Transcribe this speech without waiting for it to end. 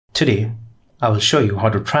Today, I will show you how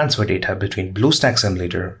to transfer data between BlueStacks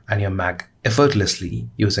Emulator and your Mac effortlessly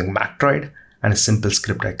using MacDroid and a simple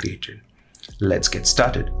script I created. Let's get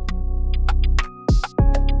started.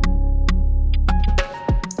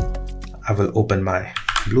 I will open my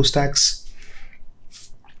BlueStacks.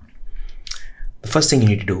 The first thing you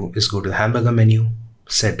need to do is go to the hamburger menu,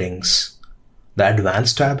 Settings, the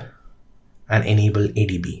Advanced tab, and enable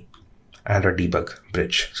ADB and a debug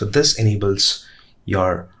bridge. So this enables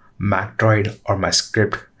your MacDroid or my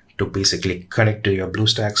script to basically connect to your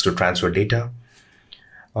BlueStacks to transfer data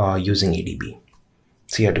using ADB.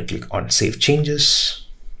 So you have to click on Save Changes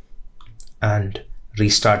and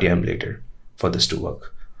restart your emulator for this to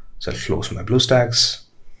work. So I'll close my BlueStacks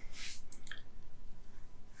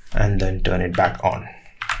and then turn it back on.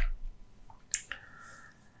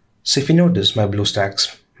 So if you notice, my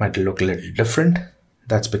BlueStacks might look a little different.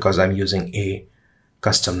 That's because I'm using a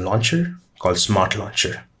custom launcher called Smart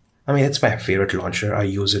Launcher. I mean, it's my favorite launcher. I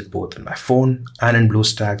use it both in my phone and in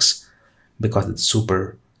BlueStacks because it's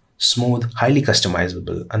super smooth, highly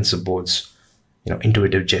customizable, and supports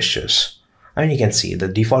intuitive gestures. I mean, you can see the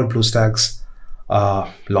default BlueStacks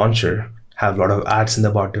launcher have a lot of ads in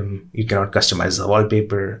the bottom. You cannot customize the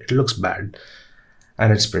wallpaper. It looks bad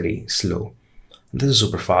and it's pretty slow. This is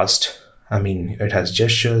super fast. I mean, it has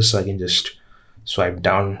gestures, so I can just swipe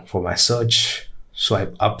down for my search,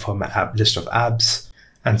 swipe up for my app list of apps,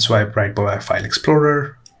 and swipe right for my file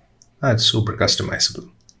explorer. That's super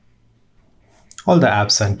customizable. All the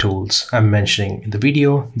apps and tools I'm mentioning in the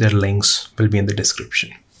video, their links will be in the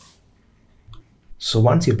description. So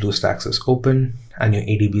once your BlueStacks is open and your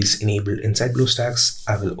ADB is enabled inside BlueStacks,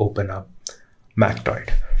 I will open up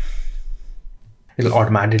MacDroid. It'll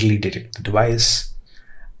automatically detect the device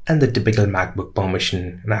and the typical MacBook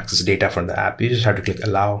permission and access data from the app. You just have to click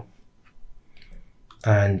Allow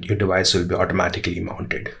and your device will be automatically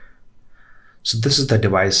mounted. So this is the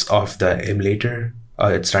device of the emulator.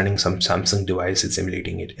 It's running some Samsung device. It's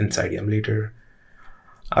emulating it inside the emulator.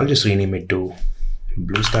 I'll just rename it to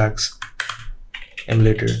BlueStacks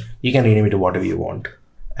Emulator. You can rename it to whatever you want.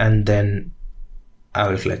 And then I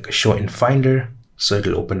will click Show in Finder. So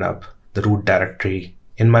it'll open up the root directory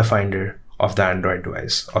in my Finder of the Android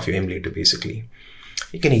device of your emulator basically.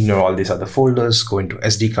 You can ignore all these other folders, go into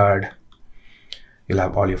SD card. You'll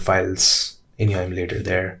have all your files in your emulator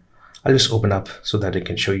there. I'll just open up so that it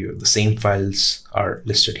can show you the same files are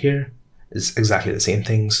listed here. It's exactly the same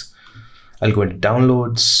things. I'll go into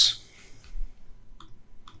Downloads.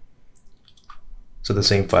 So the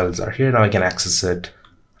same files are here. Now I can access it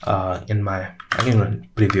I can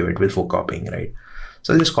preview it before copying, right?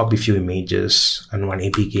 So I'll just copy a few images and one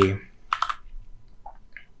APK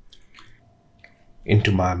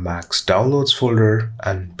into my Mac's Downloads folder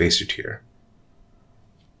and paste it here.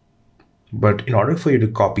 But in order for you to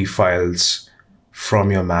copy files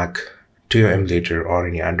from your Mac to your emulator or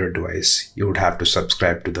any Android device, you would have to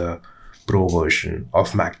subscribe to the Pro version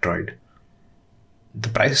of MacDroid. The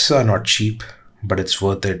prices are not cheap, but it's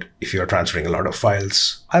worth it if you're transferring a lot of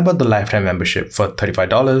files. I bought the lifetime membership for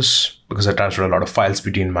 $35 because I transfer a lot of files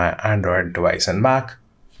between my Android device and Mac.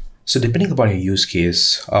 So depending upon your use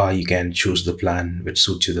case, you can choose the plan which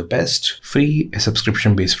suits you the best: free, a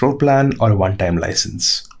subscription-based pro plan, or a one-time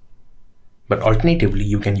license. But alternatively,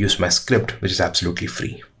 you can use my script, which is absolutely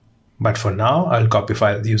free. But for now, I'll copy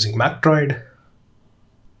files using MacDroid.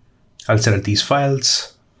 I'll select these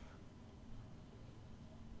files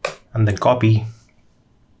and then copy,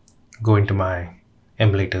 go into my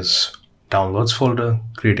emulator's Downloads folder,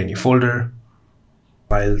 create a new folder,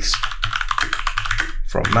 files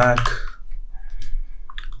from Mac,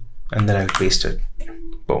 and then I'll paste it.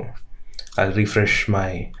 Boom. I'll refresh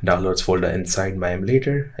my Downloads folder inside my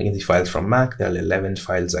emulator. I can see files from Mac. There are 11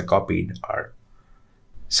 files I copied are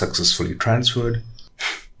successfully transferred.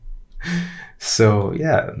 So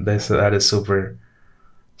yeah, that is super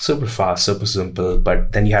fast, super simple,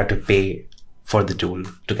 but then you have to pay for the tool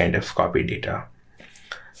to kind of copy data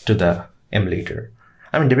to the emulator.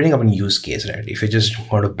 I mean, depending upon use case, right? If you just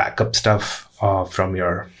want to back up stuff from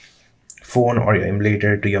your phone or your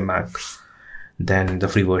emulator to your Mac, then the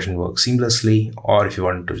free version works seamlessly. Or if you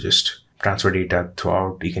want to just transfer data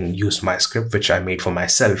throughout, you can use my script, which I made for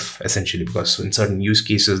myself essentially, because in certain use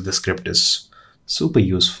cases, the script is super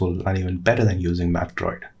useful and even better than using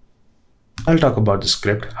MacDroid. I'll talk about the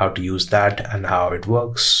script, how to use that and how it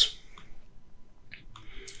works.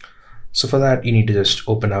 So for that, you need to just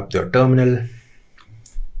open up your terminal.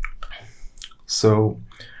 So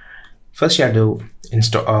first you have to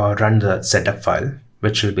run the setup file,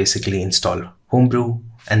 which will basically install Homebrew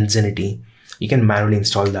and Zenity. You can manually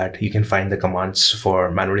install that. You can find the commands for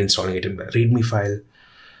manually installing it in the README file,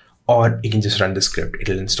 or you can just run the script.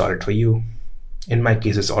 It'll install it for you. In my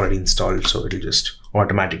case, it's already installed, so it'll just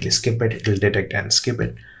automatically skip it. It'll detect and skip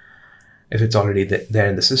it if it's already there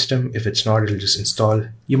in the system. If it's not, it'll just install.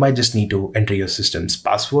 You might just need to enter your system's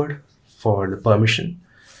password for the permission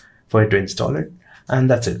for it to install it, and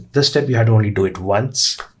that's it. This step you had to only do it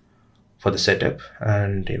once for the setup,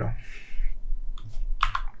 and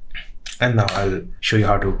and now I'll show you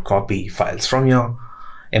how to copy files from your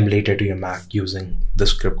emulator to your Mac using the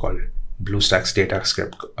script called BlueStacks data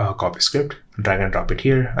script copy script. Drag and drop it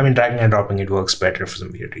here. I mean, dragging and dropping it works better for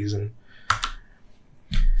some weird reason.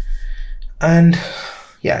 And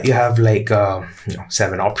yeah, you have like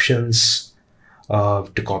 7 options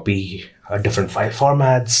to copy different file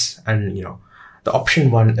formats, and the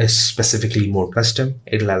option 1 is specifically more custom.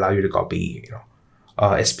 It'll allow you to copy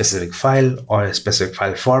a specific file or a specific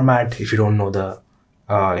file format if you don't know the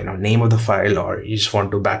name of the file, or you just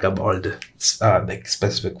want to back up all the like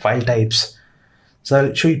specific file types. So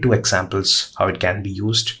I'll show you 2 examples how it can be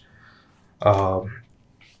used.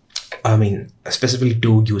 I mean, specifically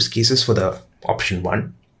 2 use cases for the option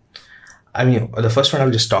 1. I mean, the first one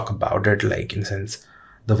I'll just talk about it, like in the sense,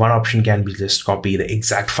 the one option can be just copy the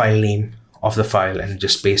exact file name of the file and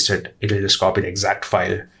just paste it. It'll just copy the exact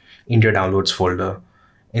file into your downloads folder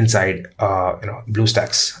inside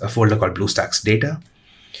BlueStacks, a folder called BlueStacks data.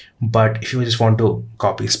 But if you just want to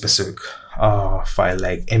copy a specific file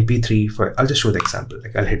like MP3, I'll just show the example.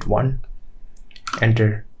 Like I'll hit 1,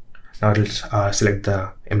 enter. Now it'll select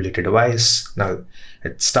the emulator device. Now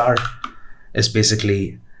hit star. Is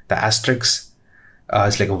basically the asterisk.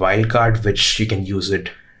 It's like a wildcard, which you can use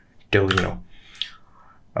it to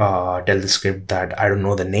tell the script that I don't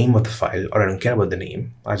know the name of the file, or I don't care about the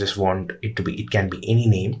name. I just want it to be, it can be any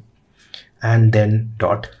name, and then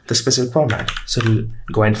dot the specific format. So it'll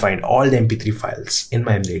go and find all the MP3 files in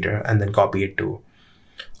my emulator and then copy it to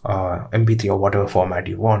MP3 or whatever format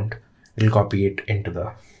you want. It'll copy it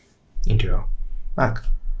into your Mac.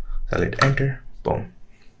 So I'll hit enter, boom.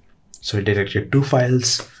 So it detected 2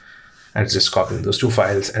 files, and it's just copying those 2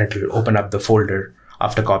 files, and it will open up the folder.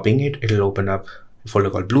 After copying it, it'll open up a folder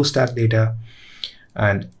called BlueStack data,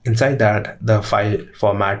 and inside that, the file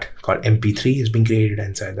format called MP3 is being created.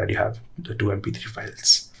 Inside that, you have the 2 MP3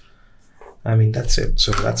 files. I mean, that's it.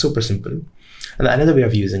 So that's super simple. And another way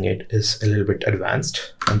of using it is a little bit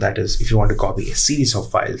advanced, and that is if you want to copy a series of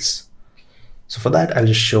files. So for that, I'll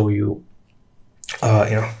just show you,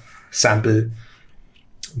 sample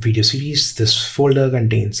video series. This folder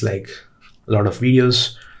contains like a lot of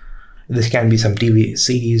videos. This can be some TV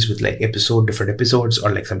series with like different episodes,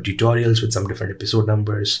 or like some tutorials with some different episode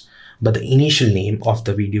numbers. But the initial name of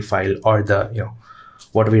the video file, or the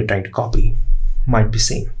what we're trying to copy, might be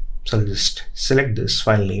same. So I'll just select this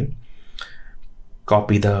file name,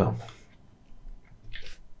 copy the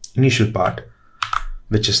initial part,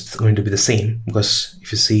 which is going to be the same, because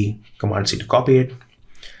if you see Command C to copy it,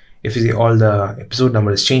 if you see all the episode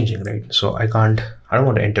number is changing, right? So I don't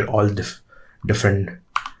want to enter all the different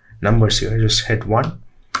numbers here. Just hit 1.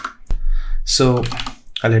 So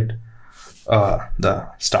I'll hit the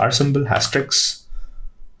star symbol, asterisk,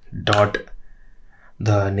 dot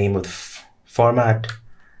the name of the format,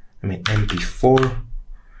 I mean MP4.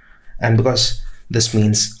 And because this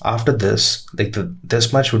means after this, like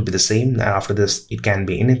this much would be the same, and after this it can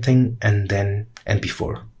be anything, and then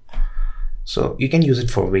MP4. So you can use it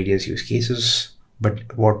for various use cases,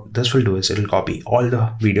 but what this will do is it'll copy all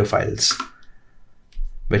the video files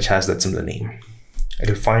which has that similar name.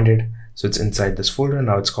 It'll find it, so it's inside this folder.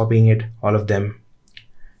 Now it's copying it, all of them.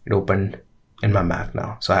 It opened in my Mac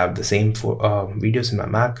now. So I have the same videos in my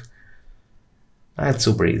Mac. And it's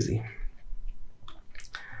super easy.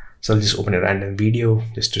 So I'll just open a random video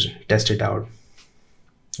just to test it out.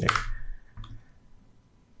 Yeah.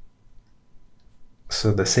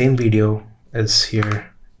 So the same video is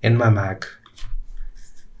here in my Mac.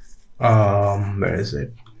 Where is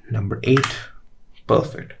it? Number 8.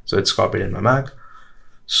 Perfect. So it's copied in my Mac.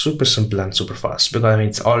 Super simple and super fast, because I mean,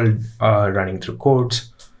 it's all running through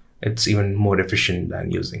codes. It's even more efficient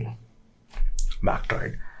than using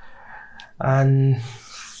MacDroid. And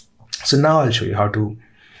so now I'll show you how to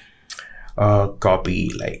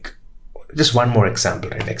copy, like, just one more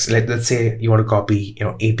example, right? Let's say you want to copy,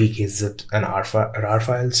 APK, zip, and RAR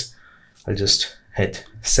files. I'll just hit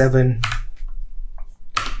 7.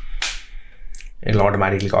 It'll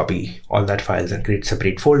automatically copy all that files and create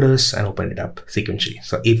separate folders and open it up sequentially.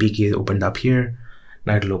 So APK opened up here.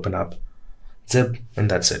 Now it'll open up zip, and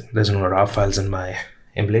that's it. There's no RAR files in my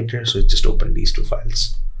emulator, so it just opened these 2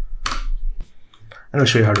 files. And I'll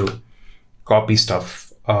show you how to copy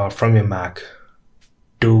stuff from your Mac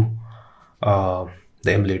to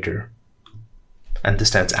the emulator. And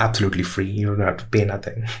this time it's absolutely free. You don't have to pay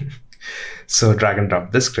nothing. So drag and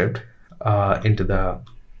drop this script into the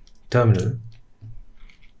terminal.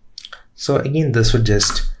 So again, this would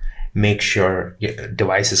just make sure your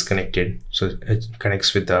device is connected. So it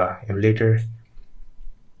connects with the emulator.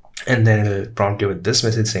 And then it'll prompt you with this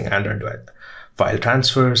message saying Android file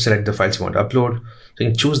transfer, select the files you want to upload. So you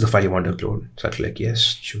can choose the file you want to upload. So I click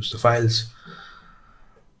yes, choose the files.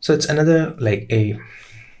 So it's another like a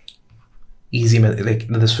easy method. Like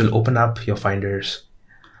this will open up your Finders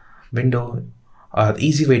window. The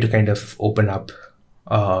easy way to kind of open up,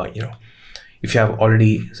 if you have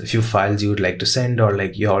already a few files you would like to send, or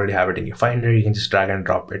like you already have it in your Finder, you can just drag and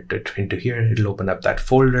drop it into here. It'll open up that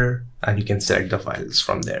folder and you can select the files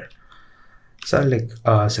from there. So I'll like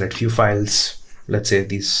select few files. Let's say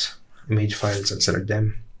these image files, and select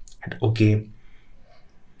them, hit OK.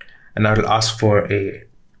 And I will ask for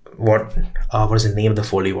what is the name of the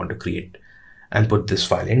folder you want to create, and put this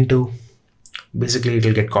file into. Basically, it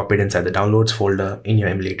will get copied inside the downloads folder in your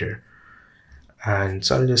emulator. And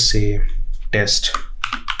so I'll just say test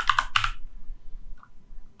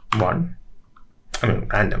 1. I mean,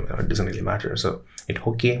 random, it doesn't really matter. So hit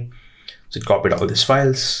OK. So it copied all these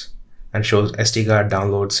files and shows SD card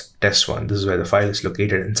downloads test1. This is where the file is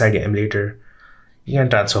located inside your emulator. You can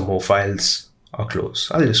transfer more files or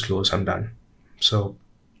close. I'll just close, I'm done. So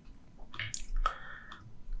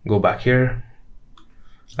go back here.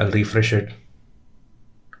 I'll refresh it.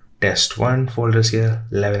 Test1 folders here,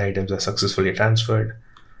 11 items are successfully transferred.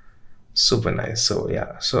 Super nice. So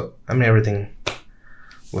yeah, so I mean, everything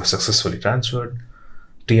was successfully transferred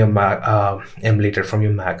to your Mac emulator from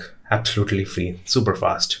your Mac, absolutely free, super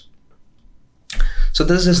fast. So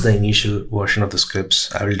this is the initial version of the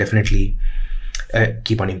scripts. I will definitely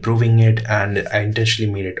keep on improving it, and I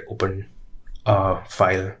intentionally made it open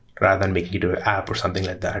file rather than making it an app or something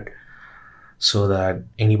like that, so that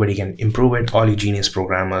anybody can improve it. All you genius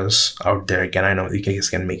programmers out there, I know you guys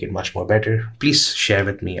can make it much more better. Please share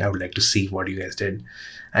with me. I would like to see what you guys did.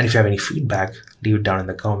 And if you have any feedback, leave it down in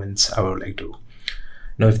the comments. I would like to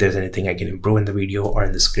know if there's anything I can improve in the video or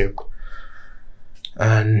in the script.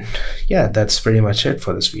 And yeah, that's pretty much it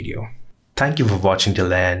for this video. Thank you for watching till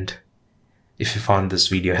the end. If you found this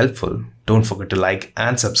video helpful, don't forget to like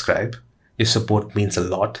and subscribe. Your support means a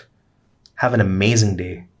lot. Have an amazing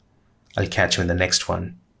day. I'll catch you in the next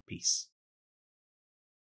one. Peace.